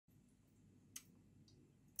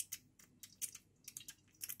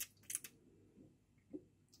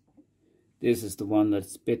This is the one that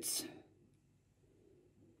spits.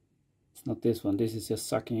 It's not this one. This is just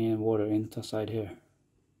sucking in water inside here.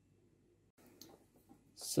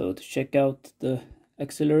 So to check out the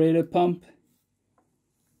accelerator pump,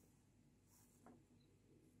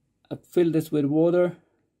 I fill this with water,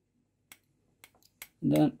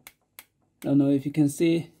 and then I don't know if you can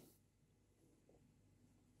see,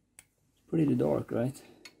 it's pretty dark, right?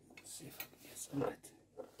 Let's see if I can get some light.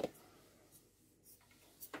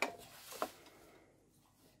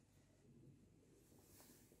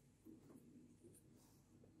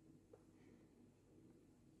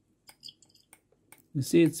 You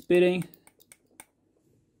see it's spitting,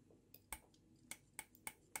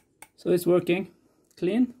 so it's working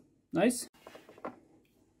clean, nice.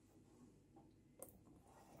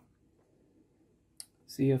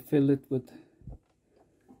 See, I fill it with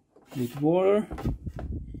water.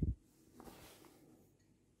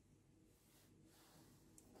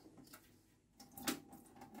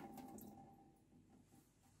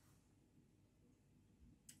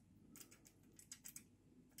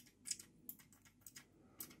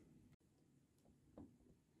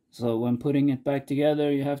 So when putting it back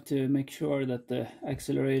together, you have to make sure that the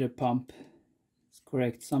accelerator pump is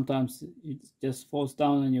correct. Sometimes it just falls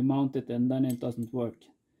down and you mount it and then it doesn't work.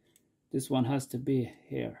 This one has to be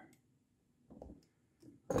here.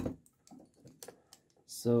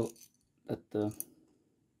 So that the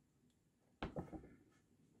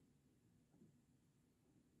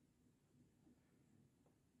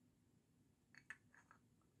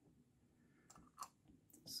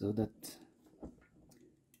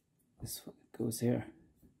this goes here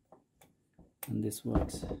and this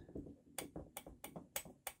works.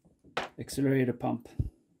 Accelerator pump.